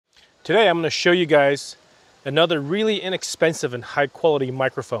Today I'm going to show you guys another really inexpensive and high quality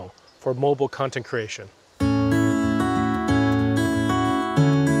microphone for mobile content creation.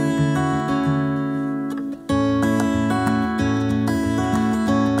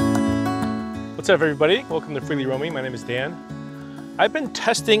 What's up everybody? Welcome to Freely Roaming. My name is Dan. I've been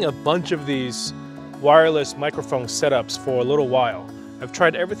testing a bunch of these wireless microphone setups for a little while. I've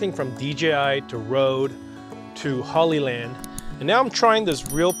tried everything from DJI to Rode to Hollyland, and now I'm trying this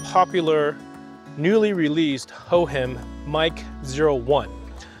real popular, newly released Hohem MIC-01.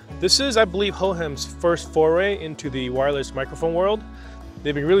 This is, I believe, Hohem's first foray into the wireless microphone world.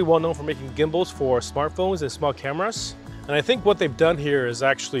 They've been really well known for making gimbals for smartphones and small cameras, and I think what they've done here is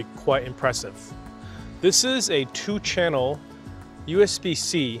actually quite impressive. This is a 2-channel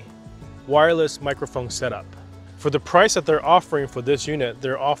USB-C wireless microphone setup. For the price that they're offering for this unit,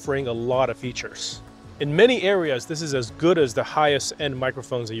 they're offering a lot of features. In many areas, this is as good as the highest end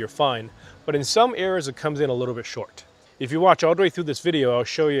microphones that you'll find, but in some areas it comes in a little bit short. If you watch all the way through this video, I'll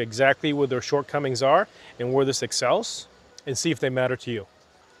show you exactly what their shortcomings are and where this excels, and see if they matter to you.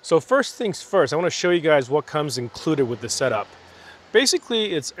 So first things first, I want to show you guys what comes included with the setup.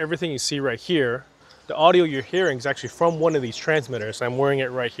 Basically, it's everything you see right here. The audio you're hearing is actually from one of these transmitters. I'm wearing it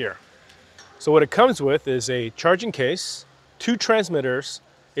right here. So what it comes with is a charging case, 2 transmitters,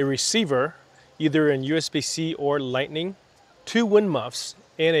 a receiver, either in USB-C or Lightning, 2 wind muffs,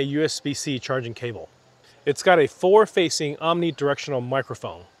 and a USB-C charging cable. It's got a forward-facing omnidirectional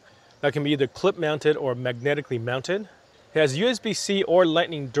microphone that can be either clip-mounted or magnetically mounted. It has USB-C or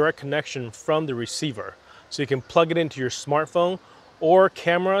Lightning direct connection from the receiver, so you can plug it into your smartphone or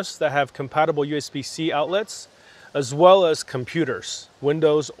cameras that have compatible USB-C outlets, as well as computers,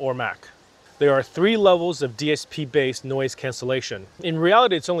 Windows or Mac. There are 3 levels of DSP-based noise cancellation. In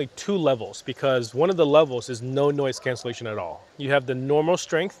reality, it's only 2 levels because one of the levels is no noise cancellation at all. You have the normal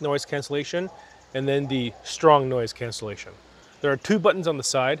strength noise cancellation and then the strong noise cancellation. There are 2 buttons on the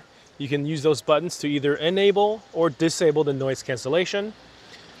side. You can use those buttons to either enable or disable the noise cancellation,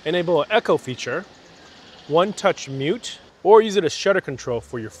 enable an echo feature, one-touch mute, or use it as shutter control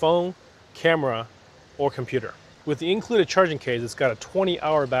for your phone, camera, or computer. With the included charging case, it's got a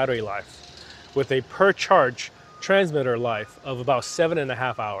 20-hour battery life, with a per charge transmitter life of about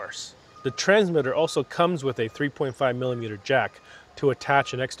 7.5 hours. The transmitter also comes with a 3.5mm jack to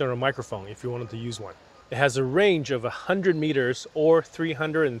attach an external microphone if you wanted to use one. It has a range of 100 meters or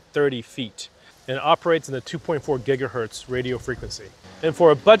 330 feet and operates in the 2.4 gigahertz radio frequency. And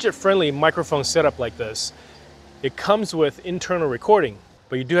for a budget-friendly microphone setup like this, it comes with internal recording,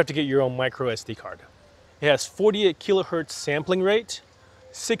 but you do have to get your own micro SD card. It has 48 kilohertz sampling rate,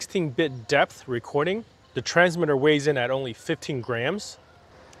 16-bit depth recording. The transmitter weighs in at only 15 grams,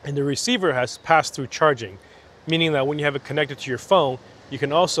 and the receiver has pass-through charging, meaning that when you have it connected to your phone, you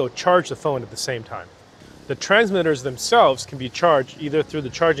can also charge the phone at the same time. The transmitters themselves can be charged either through the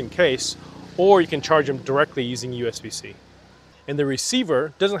charging case, or you can charge them directly using USB-C. And the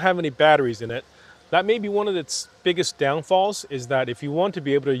receiver doesn't have any batteries in it. That may be one of its biggest downfalls, is that if you want to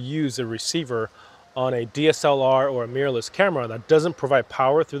be able to use a receiver on a DSLR or a mirrorless camera that doesn't provide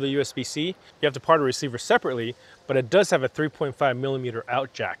power through the USB-C, you have to part the receiver separately, but it does have a 3.5mm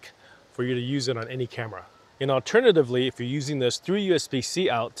out jack for you to use it on any camera. And alternatively, if you're using this through USB-C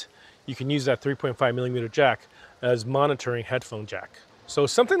out, you can use that 3.5mm jack as monitoring headphone jack. So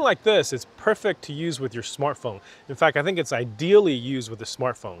something like this is perfect to use with your smartphone. In fact, I think it's ideally used with a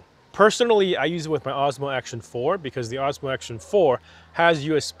smartphone. Personally, I use it with my Osmo Action 4 because the Osmo Action 4 has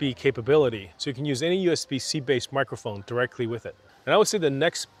USB capability, so you can use any USB-C based microphone directly with it. And I would say the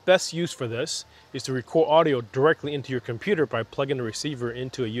next best use for this is to record audio directly into your computer by plugging the receiver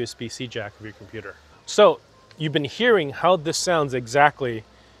into a USB-C jack of your computer. So you've been hearing how this sounds exactly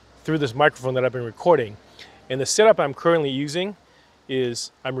through this microphone that I've been recording. And the setup I'm currently using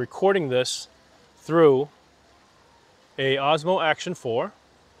is I'm recording this through a Osmo Action 4.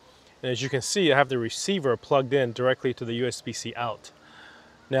 And as you can see, I have the receiver plugged in directly to the USB-C out.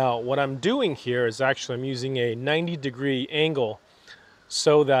 Now, what I'm doing here is actually I'm using a 90-degree angle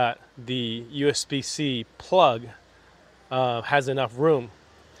so that the USB-C plug has enough room,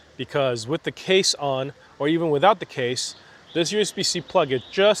 because with the case on, or even without the case, this USB-C plug is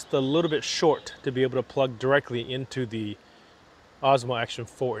just a little bit short to be able to plug directly into the Osmo Action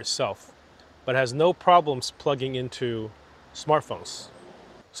 4 itself, but has no problems plugging into smartphones.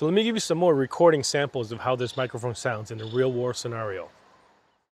 So let me give you some more recording samples of how this microphone sounds in a real world scenario.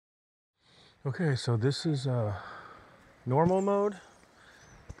 Okay, so this is normal mode.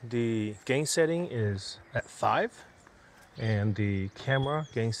 The gain setting is at 5, and the camera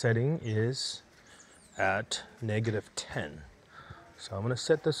gain setting is at -10. So I'm gonna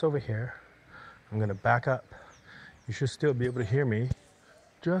set this over here. I'm gonna back up. You should still be able to hear me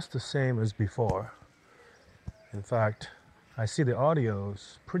just the same as before. In fact, I see the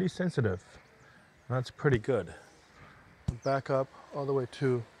audio's pretty sensitive. That's pretty good. Back up all the way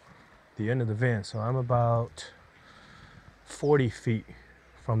to the end of the van. So I'm about 40 feet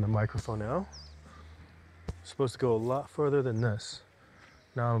from the microphone now. Supposed to go a lot further than this.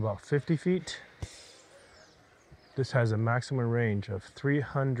 Now I'm about 50 feet. This has a maximum range of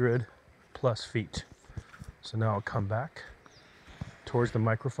 300 plus feet. So now I'll come back towards the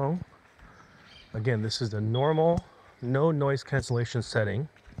microphone. Again, this is the normal, no noise cancellation setting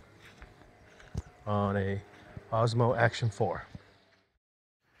on a Osmo Action 4.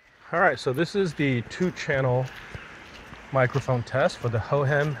 All right, so this is the 2-channel microphone test for the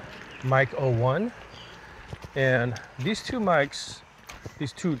Hohem MIC-01. And these two mics,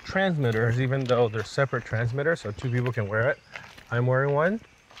 these two transmitters, even though they're separate transmitters, so two people can wear it. I'm wearing one.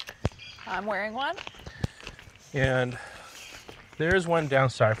 I'm wearing one. And there's one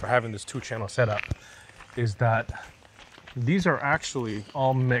downside for having this 2-channel setup, is that these are actually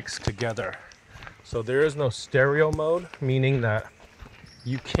all mixed together. So there is no stereo mode, meaning that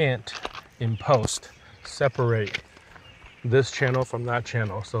you can't, in post, separate this channel from that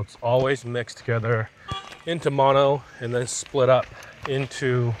channel. So it's always mixed together into mono and then split up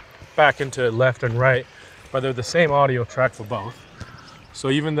back into left and right, but they're the same audio track for both.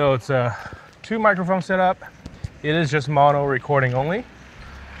 So even though it's a 2 microphone setup, it is just mono recording only.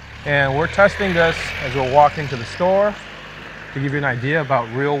 And we're testing this as we're walking to the store to give you an idea about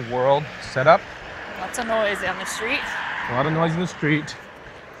real world setup. Lots of noise on the street. A lot of noise in the street.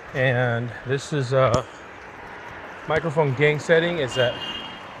 And this is microphone gain setting is at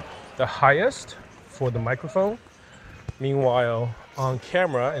the highest for the microphone. Meanwhile, on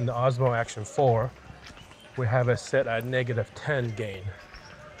camera in the Osmo Action 4, we have it set at -10 gain.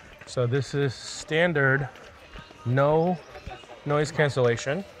 So this is standard, no noise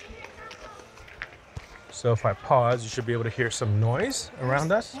cancellation. So if I pause, you should be able to hear some noise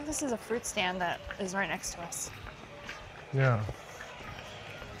around us. I think this is a fruit stand that is right next to us. Yeah.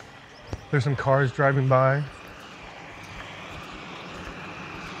 There's some cars driving by.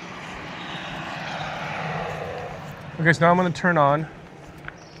 Okay, so now I'm going to turn on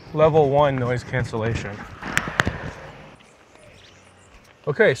level 1 noise cancellation.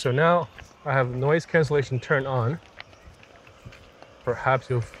 Okay, so now I have noise cancellation turned on. Perhaps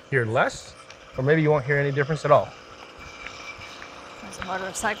you'll hear less, or maybe you won't hear any difference at all. There's a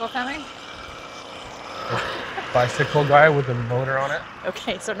motorcycle coming. Bicycle guy with a motor on it.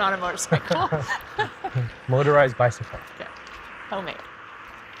 Okay, so not a motorcycle. Motorized bicycle. Okay. Homemade.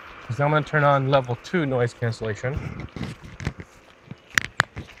 So now I'm going to turn on level 2 noise cancellation.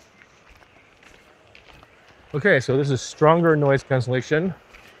 Okay, so this is stronger noise cancellation,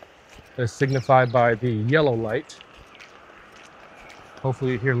 as signified by the yellow light.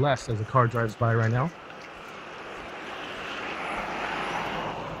 Hopefully you hear less as the car drives by right now.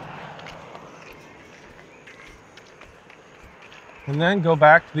 And then go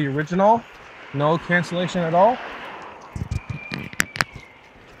back to the original, no cancellation at all.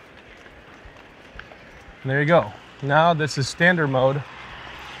 And there you go. Now this is standard mode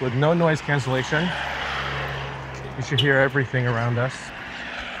with no noise cancellation. You should hear everything around us.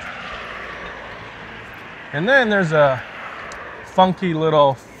 And then there's a funky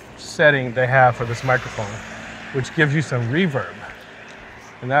little setting they have for this microphone, which gives you some reverb.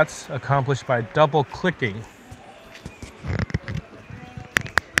 And that's accomplished by double clicking.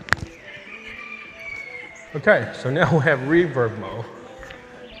 Okay, so now we have reverb mode.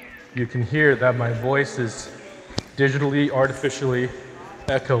 You can hear that my voice is digitally, artificially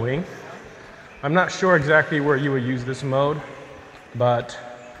echoing. I'm not sure exactly where you would use this mode, but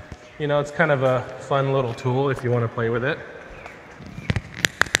you know, it's kind of a fun little tool if you want to play with it.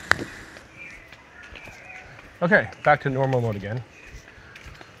 Okay, back to normal mode again.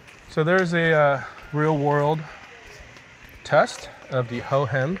 So there's a real world test of the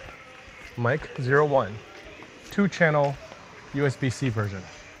Hohem MIC-01 2-channel USB-C version.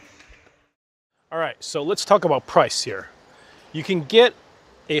 All right, so let's talk about price here. You can get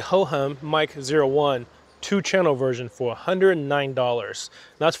a Hohem MIC-01 2-channel version for $109.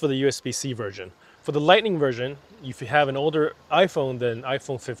 That's for the USB-C version. For the Lightning version, if you have an older iPhone than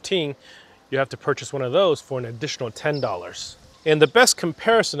iPhone 15, you have to purchase one of those for an additional $10. And the best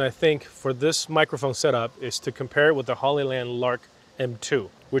comparison, I think, for this microphone setup is to compare it with the Hollyland Lark M2,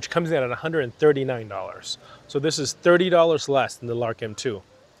 which comes in at $139. So this is $30 less than the Lark M2.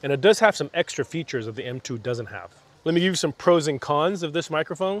 And it does have some extra features that the M2 doesn't have. Let me give you some pros and cons of this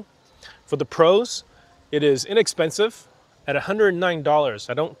microphone. For the pros, it is inexpensive. At $109,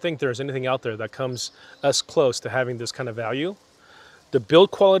 I don't think there's anything out there that comes as close to having this kind of value. The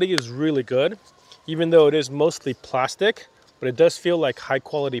build quality is really good, even though it is mostly plastic, but it does feel like high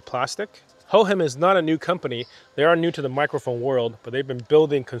quality plastic. Hohem is not a new company. They are new to the microphone world, but they've been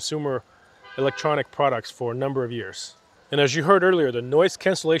building consumer electronic products for a number of years. And as you heard earlier, the noise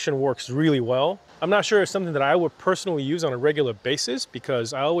cancellation works really well. I'm not sure it's something that I would personally use on a regular basis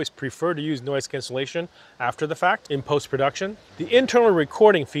because I always prefer to use noise cancellation after the fact in post-production. The internal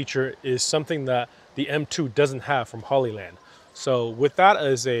recording feature is something that the M2 doesn't have from Hollyland. So with that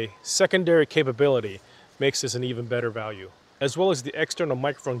as a secondary capability, makes this an even better value, as well as the external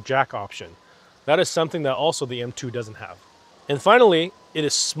microphone jack option. That is something that also the M2 doesn't have. And finally, it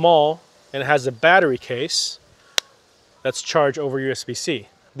is small and it has a battery case that's charged over USB-C.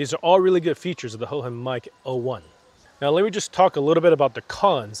 These are all really good features of the Hohem MIC-01. Now let me just talk a little bit about the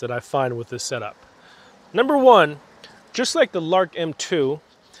cons that I find with this setup. Number one, just like the Lark M2,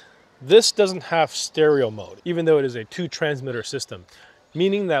 this doesn't have stereo mode, even though it is a 2-transmitter system,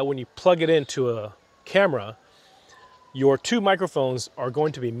 meaning that when you plug it into a camera, your 2 microphones are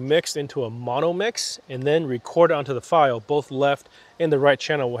going to be mixed into a mono mix and then recorded onto the file. Both left and the right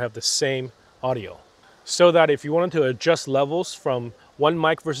channel will have the same audio. So that if you wanted to adjust levels from one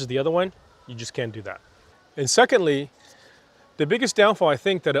mic versus the other one, you just can't do that. And secondly, the biggest downfall, I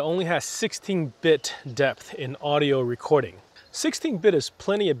think, that it only has 16-bit depth in audio recording. 16-bit is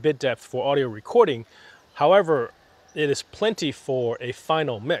plenty of bit depth for audio recording. However, it is plenty for a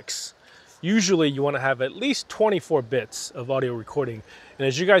final mix. Usually you want to have at least 24 bits of audio recording. And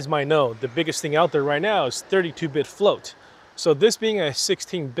as you guys might know, the biggest thing out there right now is 32-bit float. So this being a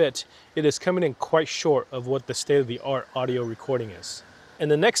 16-bit, it is coming in quite short of what the state-of-the-art audio recording is. And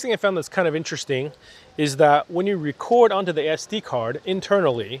the next thing I found that's kind of interesting is that when you record onto the SD card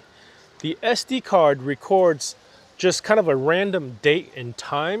internally, the SD card records just kind of a random date and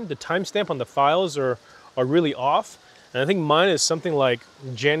time. The timestamp on the files are really off. And I think mine is something like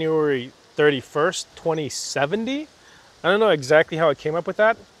January 31st, 2070. I don't know exactly how I came up with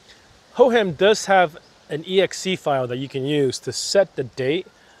that. Hohem does have an exe file that you can use to set the date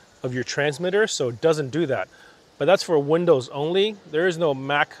of your transmitter, so it doesn't do that. But that's for Windows only. There is no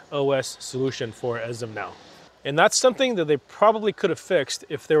Mac OS solution for it as of now. And that's something that they probably could have fixed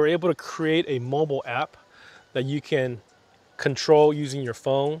if they were able to create a mobile app that you can control using your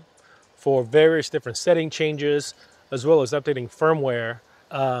phone for various different setting changes, as well as updating firmware.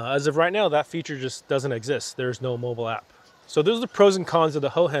 As of right now, that feature just doesn't exist. There's no mobile app. So those are the pros and cons of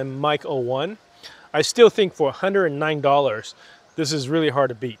the Hohem MIC-01. I still think for $109, this is really hard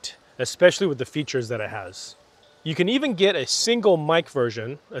to beat, especially with the features that it has. You can even get a single mic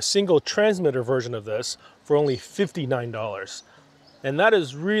version, a single transmitter version of this for only $59. And that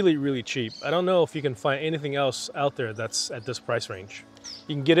is really, really cheap. I don't know if you can find anything else out there that's at this price range.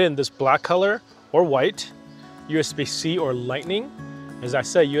 You can get it in this black color or white, USB-C or Lightning. As I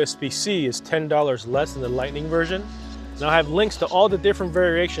said, USB-C is $10 less than the Lightning version. And I have links to all the different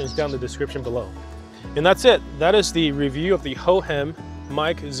variations down in the description below. And that's it. That is the review of the Hohem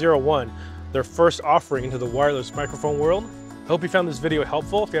MIC-01, their first offering into the wireless microphone world. I hope you found this video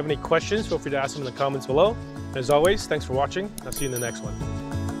helpful. If you have any questions, feel free to ask them in the comments below. As always, thanks for watching. I'll see you in the next one.